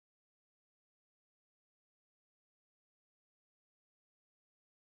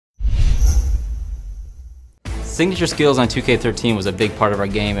Signature skills on 2K13 was a big part of our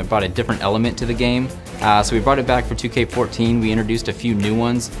game. It brought a different element to the game. So we brought it back for 2K14. We introduced a few new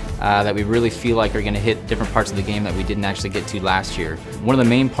ones that we really feel like are going to hit different parts of the game that we didn't actually get to last year. One of the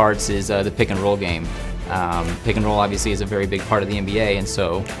main parts is the pick and roll game. Pick and roll obviously is a very big part of the NBA, and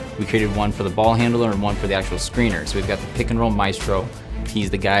so we created one for the ball handler and one for the actual screener. So we've got the pick and roll maestro. He's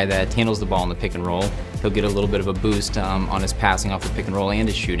the guy that handles the ball in the pick and roll. He'll get a little bit of a boost on his passing off the pick and roll and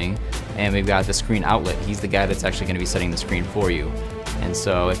his shooting. And we've got the screen outlet. He's the guy that's actually going to be setting the screen for you. And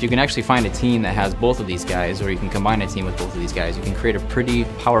so if you can actually find a team that has both of these guys, or you can combine a team with both of these guys, you can create a pretty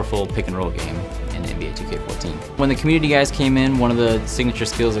powerful pick and roll game in NBA 2K14. When the community guys came in, one of the signature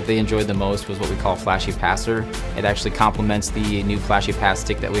skills that they enjoyed the most was what we call flashy passer. It actually complements the new flashy pass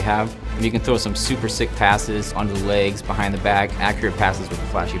stick that we have. And you can throw some super sick passes onto the legs, behind the back, accurate passes with the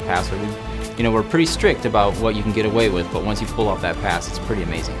flashy passer. We're pretty strict about what you can get away with, but once you pull off that pass, it's pretty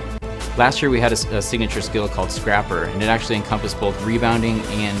amazing. Last year we had a signature skill called scrapper, and it actually encompassed both rebounding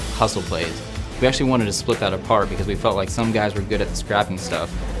and hustle plays. We actually wanted to split that apart because we felt like some guys were good at the scrapping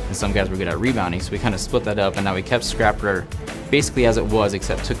stuff and some guys were good at rebounding, so we kind of split that up, and now we kept scrapper basically as it was,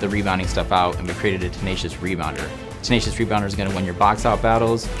 except took the rebounding stuff out, and we created a tenacious rebounder. Tenacious rebounder is going to win your box out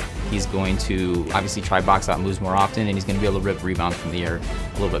battles. He's going to obviously try box out moves more often, and he's going to be able to rip rebounds from the air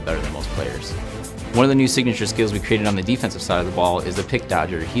a little bit better than most players. One of the new signature skills we created on the defensive side of the ball is the pick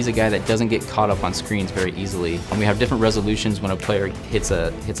dodger. He's a guy that doesn't get caught up on screens very easily. And we have different resolutions when a player hits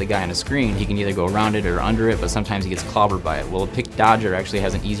a guy on a screen. He can either go around it or under it, but sometimes he gets clobbered by it. Well, a pick dodger actually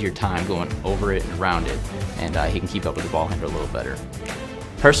has an easier time going over it and around it, and he can keep up with the ball handler a little better.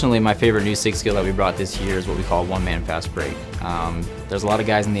 Personally, my favorite new sig skill that we brought this year is what we call one-man fast break. There's a lot of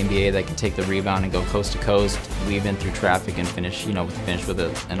guys in the NBA that can take the rebound and go coast to coast, weave in through traffic, and finish with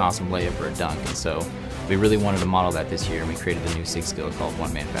an awesome layup or a dunk. And so we really wanted to model that this year, and we created a new sig skill called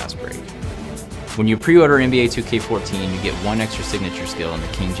one-man fast break. When you pre-order NBA 2K14, you get one extra signature skill in the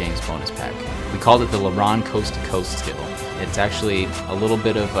King James bonus pack. We called it the LeBron coast to coast skill. It's actually a little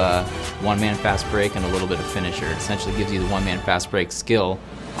bit of a one-man fast break and a little bit of finisher. It essentially gives you the one-man fast break skill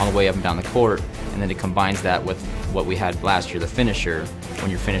on the way up and down the court, and then it combines that with what we had last year, the finisher, when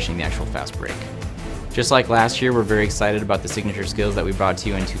you're finishing the actual fast break. Just like last year, we're very excited about the signature skills that we brought to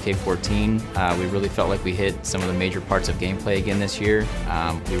you in 2K14. We really felt like we hit some of the major parts of gameplay again this year.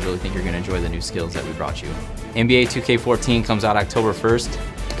 We really think you're going to enjoy the new skills that we brought you. NBA 2K14 comes out October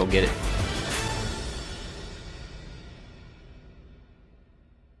 1st. Go get it.